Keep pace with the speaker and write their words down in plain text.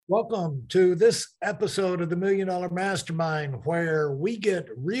Welcome to this episode of the Million Dollar Mastermind, where we get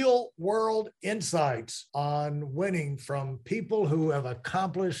real world insights on winning from people who have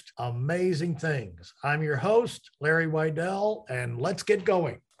accomplished amazing things. I'm your host, Larry Weidel, and let's get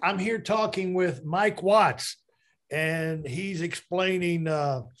going. I'm here talking with Mike Watts, and he's explaining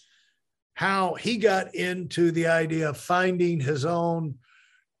how he got into the idea of finding his own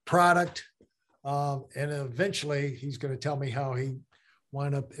product. And eventually he's going to tell me how he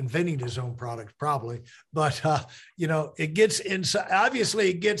wind up inventing his own product, probably. But, it gets inside, obviously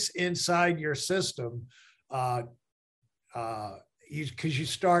it gets inside your system because you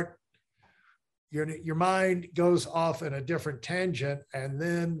start, your mind goes off in a different tangent. And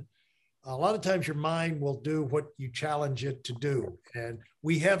then a lot of times your mind will do what you challenge it to do. And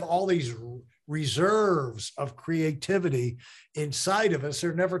we have all these reserves of creativity inside of us.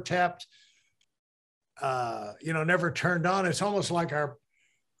 They're never tapped, never turned on. It's almost like our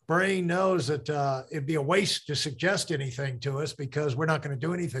brain knows that it'd be a waste to suggest anything to us because we're not going to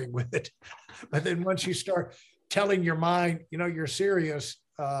do anything with it. But then once you start telling your mind, you're serious,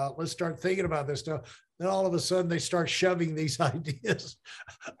 let's start thinking about this stuff. Then all of a sudden they start shoving these ideas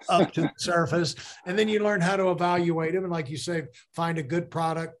up to the surface. And then you learn how to evaluate them. And like you say, find a good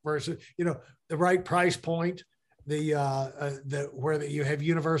product versus, the right price point, where you have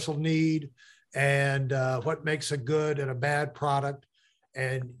universal need, and what makes a good and a bad product,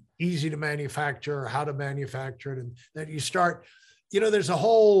 and easy to manufacture, how to manufacture it. And then you start, there's a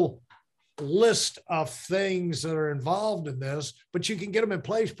whole list of things that are involved in this, but you can get them in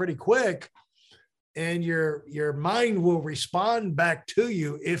place pretty quick. And your mind will respond back to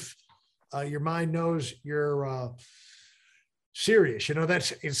you if your mind knows you're serious.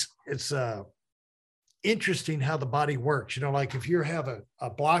 It's interesting how the body works. Like if you have a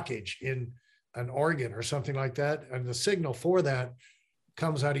blockage in an organ or something like that, and the signal for that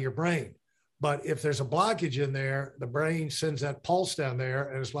comes out of your brain. But if there's a blockage in there, the brain sends that pulse down there,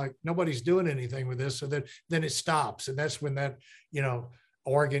 and it's like nobody's doing anything with this. So then it stops, and that's when that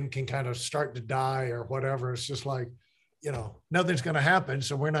organ can kind of start to die or whatever. It's just like nothing's going to happen,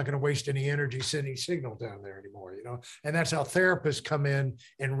 so we're not going to waste any energy sending signal down there anymore. And that's how therapists come in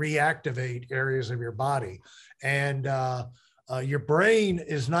and reactivate areas of your body. And your brain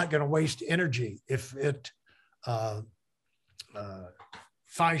is not going to waste energy if it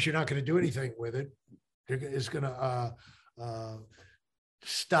finds you're not going to do anything with it. It's going to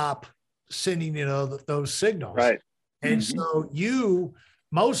stop sending those signals. Right. And so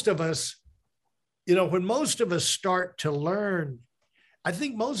most of us, when most of us start to learn, I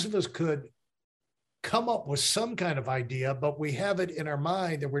think most of us could come up with some kind of idea, but we have it in our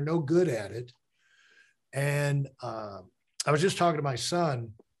mind that we're no good at it. And I was just talking to my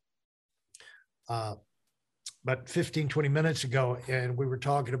son about 15, 20 minutes ago, and we were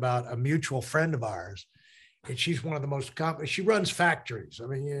talking about a mutual friend of ours. And she's one of the most she runs factories. I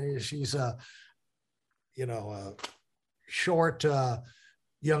mean, she's a short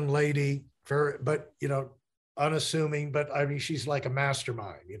young lady, but unassuming. But I mean, she's like a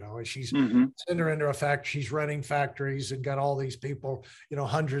mastermind, and she's sent her into a factory. She's running factories and got all these people,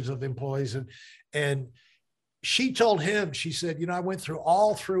 hundreds of employees. And she told him, she said, I went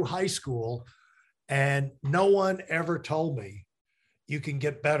all through high school, and no one ever told me you can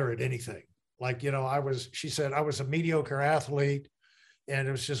get better at anything. Like, she said, I was a mediocre athlete, and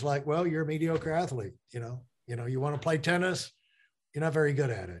it was just like, well, you're a mediocre athlete. You want to play tennis, you're not very good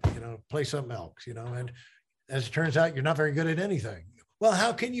at it, play something else, and as it turns out, you're not very good at anything. Well,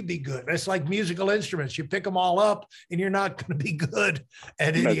 how can you be good? It's like musical instruments. You pick them all up and you're not going to be good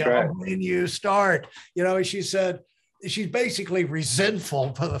at any of them when you start. She said, she's basically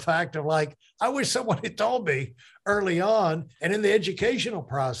resentful for the fact of like, I wish someone had told me early on. And in the educational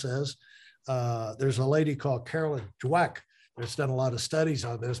process, there's a lady called Carolyn Dweck that's done a lot of studies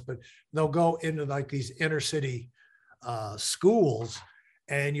on this, but they'll go into like these inner city schools,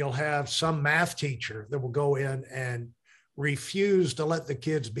 and you'll have some math teacher that will go in and refuse to let the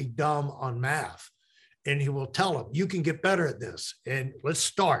kids be dumb on math. And he will tell them, you can get better at this, and let's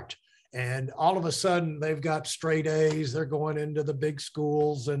start. And all of a sudden they've got straight A's, they're going into the big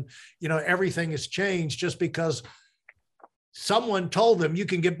schools, and, everything has changed just because someone told them you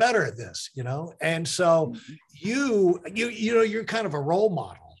can get better at this, And so you're kind of a role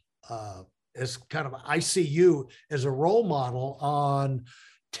model. I see you as a role model on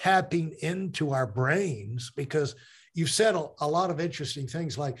tapping into our brains, because you've said a lot of interesting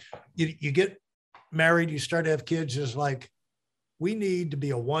things. Like you get married, you start to have kids, is like, we need to be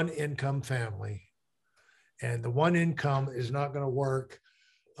a one income family. And the one income is not going to work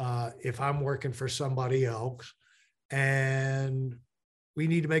if I'm working for somebody else. And we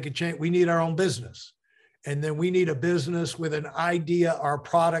need to make a change. We need our own business. And then we need a business with an idea or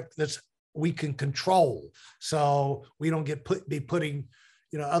product that's we can control. So we don't be putting,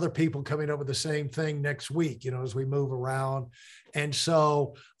 other people coming up with the same thing next week, as we move around. And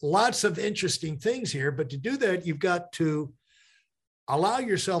so lots of interesting things here, but to do that, you've got to allow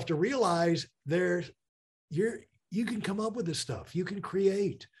yourself to realize you can come up with this stuff, you can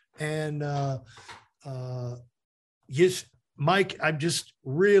create. And yes, Mike, I'm just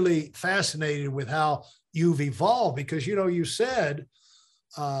really fascinated with how you've evolved, because, you said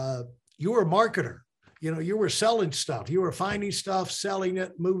you were a marketer, you were selling stuff, you were finding stuff, selling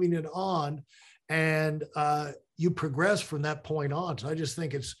it, moving it on, and you progressed from that point on. So I just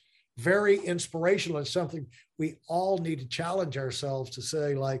think it's very inspirational. It's something we all need to challenge ourselves to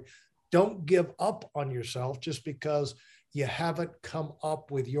say, like, don't give up on yourself just because you haven't come up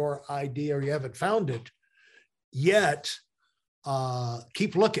with your idea or you haven't found it yet.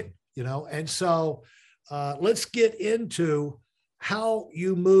 Keep looking, and so let's get into how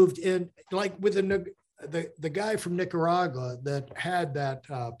you moved in, like with the guy from Nicaragua that had that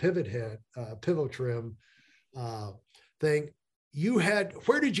pivot trim thing.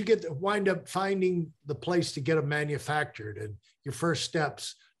 Where did you wind up finding the place to get them manufactured and your first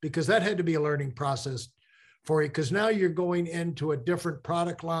steps? Because that had to be a learning process for you, because now you're going into a different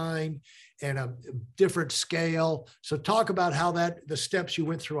product line and a different scale. So talk about how the steps you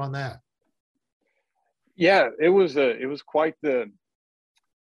went through on that. Yeah, it was quite the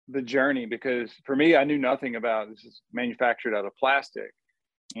journey, because for me, I knew nothing about this. Is manufactured out of plastic,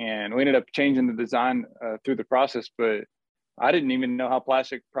 and we ended up changing the design through the process, but I didn't even know how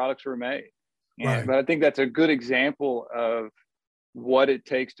plastic products were made. Right. But I think that's a good example of what it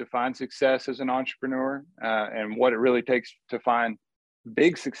takes to find success as an entrepreneur, and what it really takes to find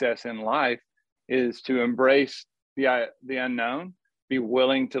big success in life is to embrace the unknown, be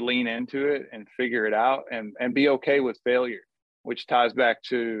willing to lean into it and figure it out, and be okay with failure, which ties back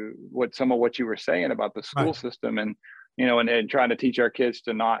to some of what you were saying about the school system, and and trying to teach our kids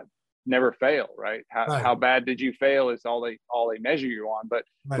to never fail, right? How bad did you fail is all they measure you on, but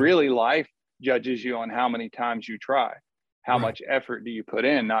really life judges you on how many times you try. How much effort do you put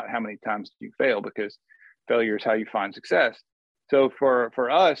in, not how many times do you fail, because failure is how you find success. So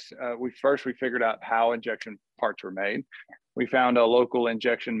for us, we figured out how injection parts were made. We found a local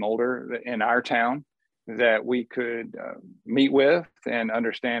injection molder in our town that we could meet with and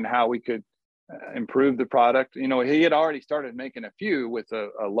understand how we could improve the product. He had already started making a few with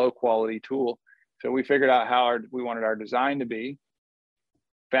a low quality tool. So we figured out how we wanted our design to be.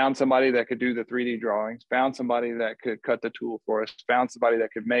 Found somebody that could do the 3D drawings, found somebody that could cut the tool for us, found somebody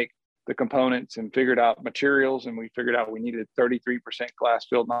that could make the components, and figured out materials. And we figured out we needed 33% glass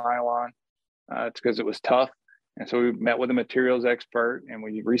filled nylon. It's because it was tough. And so we met with a materials expert, and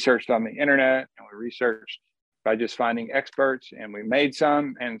we researched on the internet, and we researched by just finding experts, and we made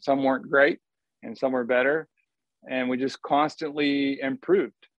some, and some weren't great and some were better. And we just constantly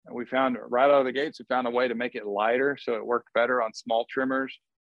improved. And we found right out of the gates, we found a way to make it lighter so it worked better on small trimmers.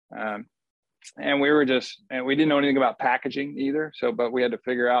 And we didn't know anything about packaging either. But we had to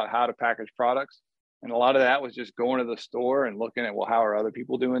figure out how to package products. And a lot of that was just going to the store and looking at, well, how are other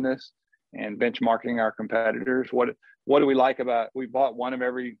people doing this, and benchmarking our competitors. What do we like about, we bought one of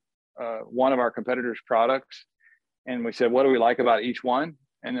our competitors' products, and we said, what do we like about each one?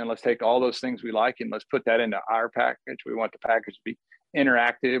 And then let's take all those things we like and let's put that into our package. We want the package to be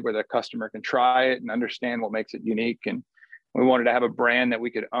interactive, where the customer can try it and understand what makes it unique. And we wanted to have a brand that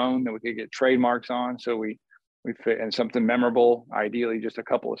we could own, that we could get trademarks on. So we fit in something memorable, ideally just a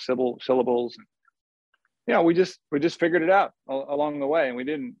couple of syllables. We just figured it out along the way. And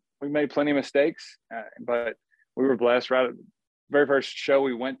we made plenty of mistakes, but we were blessed. Right at the very first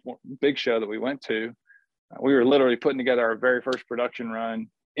big show that we went to, we were literally putting together our very first production run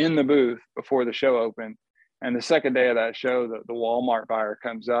in the booth before the show opened. And the second day of that show, the Walmart buyer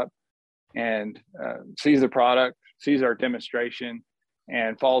comes up and sees the product, sees our demonstration,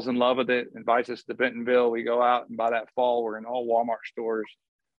 and falls in love with it, invites us to Bentonville. We go out, and by that fall, we're in all Walmart stores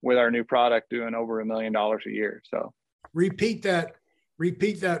with our new product, doing over $1 million a year. So repeat that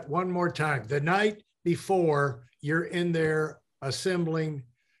one more time. The night before, you're in there assembling.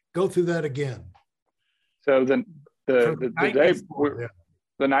 Go through that again. So the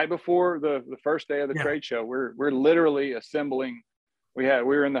night before the first day of the trade show, we're literally assembling. We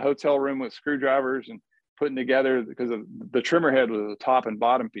were in the hotel room with screwdrivers and putting together, because of the trimmer head was the top and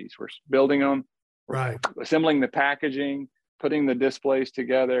bottom piece. We're building them, assembling the packaging, putting the displays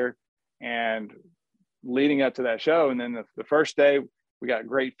together, and leading up to that show. And then the first day, we got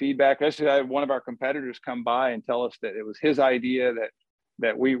great feedback. Actually, I had one of our competitors come by and tell us that it was his idea, that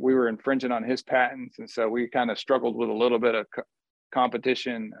that we were infringing on his patents. And so we kind of struggled with a little bit of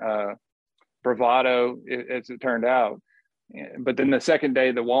competition bravado, as it turned out. But then the second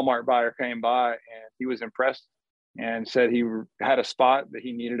day, the Walmart buyer came by and he was impressed and said he had a spot that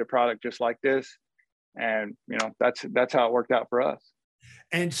he needed a product just like this. And, you know, that's how it worked out for us.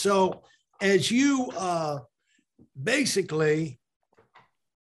 And so as you basically,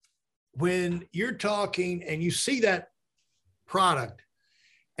 when you're talking and you see that product,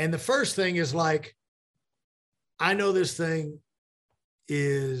 and the first thing is like, I know this thing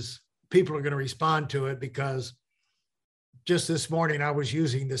is, people are going to respond to it, because just this morning I was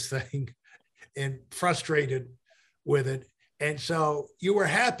using this thing and frustrated with it. And so you were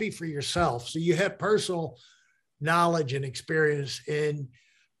happy for yourself. So you had personal knowledge and experience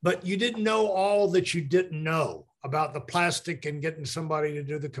but you didn't know all that you didn't know about the plastic and getting somebody to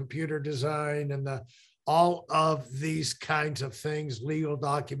do the computer design and all of these kinds of things, legal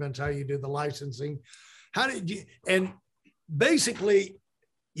documents, how you do the licensing. How did you, and basically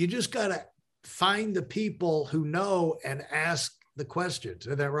you just got to find the people who know and ask the questions.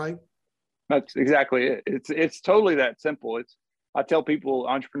 Is that right? That's exactly it. It's totally that simple. I tell people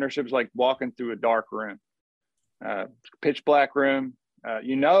entrepreneurship is like walking through a dark room, pitch black room.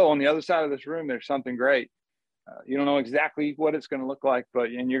 On the other side of this room, there's something great. You don't know exactly what it's going to look like,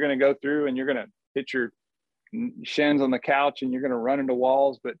 and you're going to go through and you're going to hit your shins on the couch and you're going to run into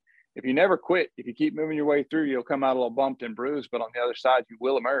walls. But if you never quit, if you keep moving your way through, you'll come out a little bumped and bruised, but on the other side, you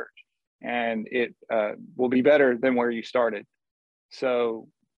will emerge, and it will be better than where you started. So,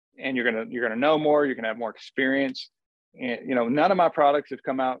 and you're going to know more, you're going to have more experience. And, none of my products have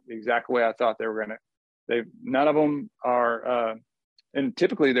come out the exact way I thought they were going to. None of them are, and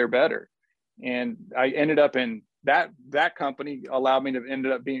typically they're better. And I ended up in that company allowed me to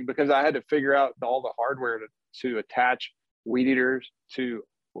ended up being, because I had to figure out all the hardware to attach weed eaters to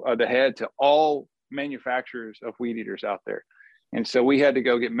the head to all manufacturers of weed eaters out there. And so we had to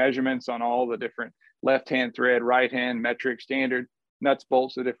go get measurements on all the different left-hand thread, right-hand, metric, standard, nuts,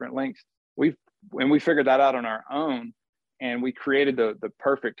 bolts, the different lengths. We figured that out on our own, and we created the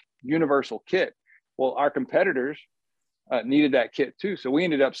perfect universal kit. Well, our competitors needed that kit too. So we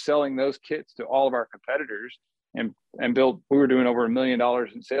ended up selling those kits to all of our competitors and we were doing over $1 million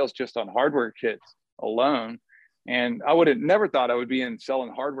in sales just on hardware kits alone. And I would have never thought I would be in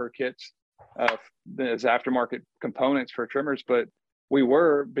selling hardware kits as aftermarket components for trimmers, but we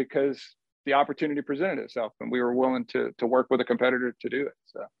were, because the opportunity presented itself and we were willing to work with a competitor to do it.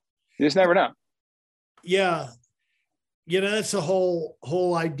 So you just never know. Yeah. That's the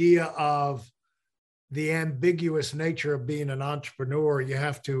whole idea of the ambiguous nature of being an entrepreneur. You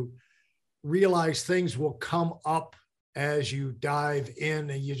have to realize things will come up as you dive in,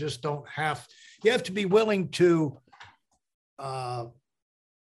 and you just you have to be willing to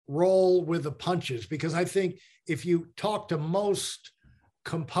roll with the punches. Because I think if you talk to most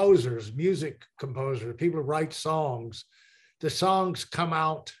composers, music composers, people who write songs, the songs come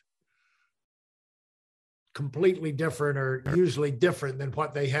out completely different, or usually different than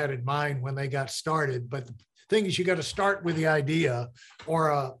what they had in mind when they got started. But the thing is, you got to start with the idea, or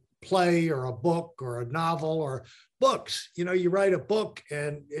a play or a book or a novel or books. You write a book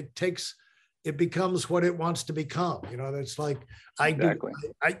and it becomes what it wants to become. That's like,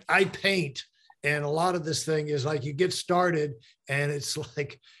 I paint, and a lot of this thing is like, you get started and it's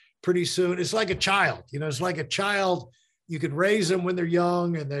like pretty soon, it's like a child, it's like a child. You could raise them when they're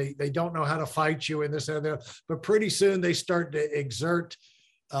young and they don't know how to fight you and this and that, but pretty soon they start to exert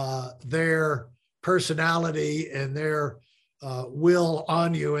their personality and their will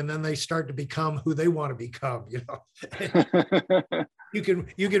on you, and then they start to become who they want to become.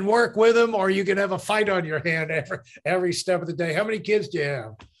 You can work with them, or you can have a fight on your hand every step of the day. How many kids do you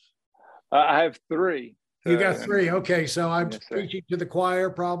have? I have 3. You got 3. Okay, so I'm preaching to the choir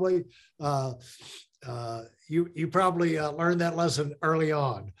probably. You probably learned that lesson early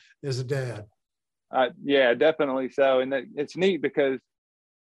on as a dad. Yeah, definitely so. And it's neat because,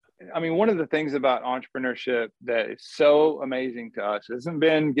 one of the things about entrepreneurship that is so amazing to us hasn't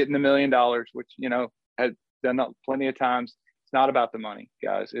been getting $1 million, which, has done that plenty of times. It's not about the money,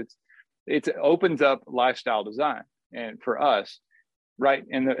 guys. It opens up lifestyle design. And for us, right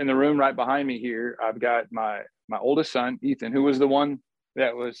in the room right behind me here, I've got my oldest son, Ethan, who was the one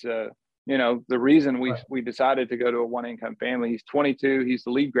that was, the reason we decided to go to a one-income family. He's 22. He's the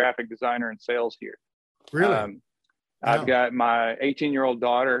lead graphic designer in sales here. Really? Wow. I've got my 18-year-old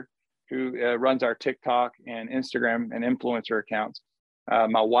daughter who runs our TikTok and Instagram and influencer accounts.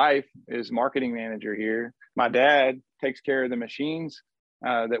 My wife is marketing manager here. My dad takes care of the machines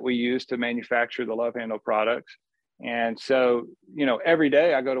that we use to manufacture the Love Handle products. And so, every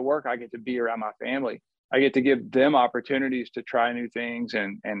day I go to work, I get to be around my family. I get to give them opportunities to try new things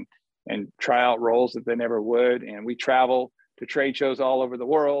and try out roles that they never would. And we travel to trade shows all over the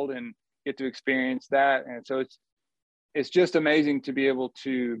world and get to experience that. And so it's just amazing to be able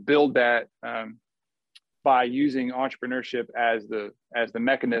to build that by using entrepreneurship as the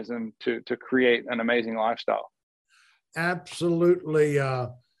mechanism to create an amazing lifestyle. Absolutely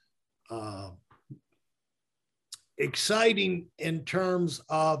exciting in terms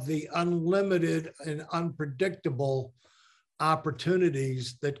of the unlimited and unpredictable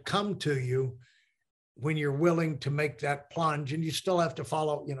opportunities that come to you when you're willing to make that plunge. And you still have to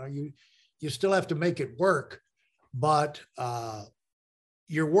follow, you still have to make it work, but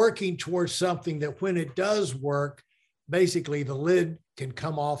you're working towards something that when it does work, basically the lid can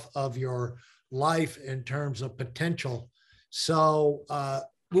come off of your life in terms of potential. So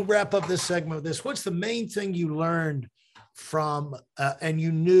we'll wrap up this segment with this. What's the main thing you learned from, and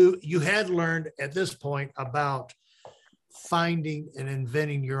you had learned at this point about finding and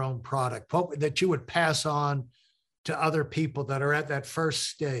inventing your own product, that you would pass on to other people that are at that first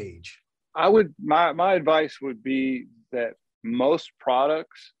stage? My advice would be that most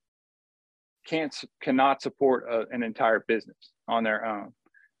products cannot support an entire business on their own.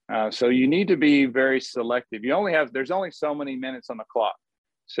 So you need to be very selective. There's only so many minutes on the clock.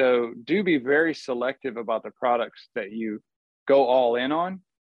 So do be very selective about the products that you go all in on.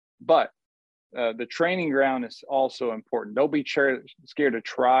 But the training ground is also important. Don't be scared to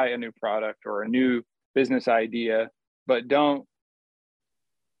try a new product or a new business idea, but don't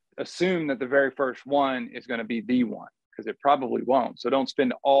assume that the very first one is going to be the one, because it probably won't. So don't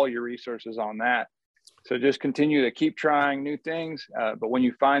spend all your resources on that. So just continue to keep trying new things. But when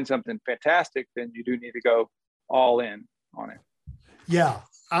you find something fantastic, then you do need to go all in on it. Yeah,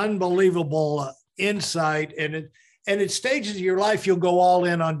 unbelievable insight. And at stages of your life, you'll go all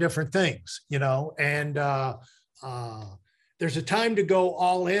in on different things, and there's a time to go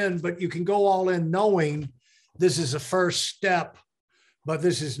all in, but you can go all in knowing this is a first step, but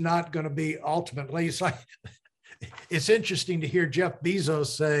this is not going to be ultimately. It's like, it's interesting to hear Jeff Bezos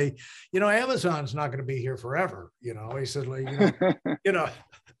say, Amazon's not going to be here forever. He said,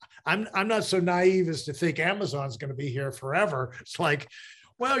 I'm not so naive as to think Amazon's going to be here forever. It's like,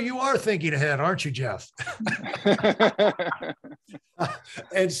 well, you are thinking ahead, aren't you, Jeff?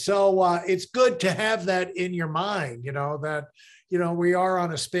 And so it's good to have that in your mind, that, we are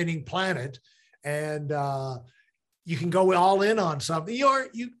on a spinning planet, and you can go all in on something. You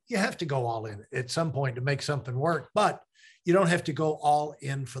have to go all in at some point to make something work, but you don't have to go all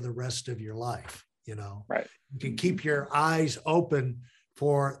in for the rest of your life. Right. You can keep your eyes open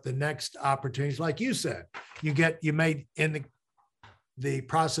for the next opportunities. Like you said, you made in the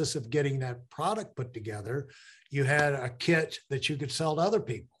process of getting that product put together, you had a kit that you could sell to other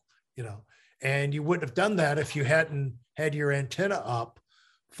people, and you wouldn't have done that if you hadn't had your antenna up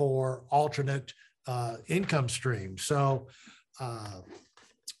for alternate income streams. So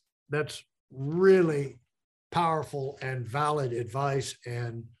that's really powerful and valid advice,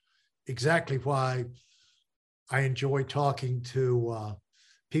 and exactly why I enjoy talking to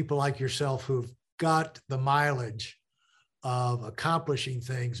people like yourself who've got the mileage of accomplishing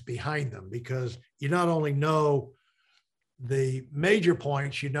things behind them, because you not only know the major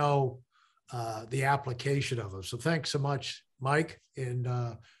points, the application of them. So thanks so much, Mike. And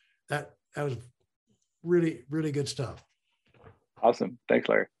that was really, really good stuff. Awesome. Thanks,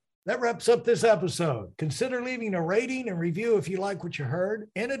 Larry. That wraps up this episode. Consider leaving a rating and review if you like what you heard.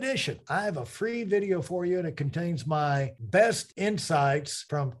 In addition, I have a free video for you, and it contains my best insights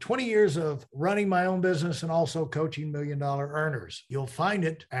from 20 years of running my own business and also coaching $1 million earners. You'll find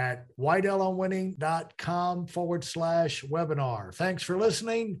it at whiteelonwinning.com/webinar. Thanks for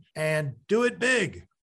listening, and do it big.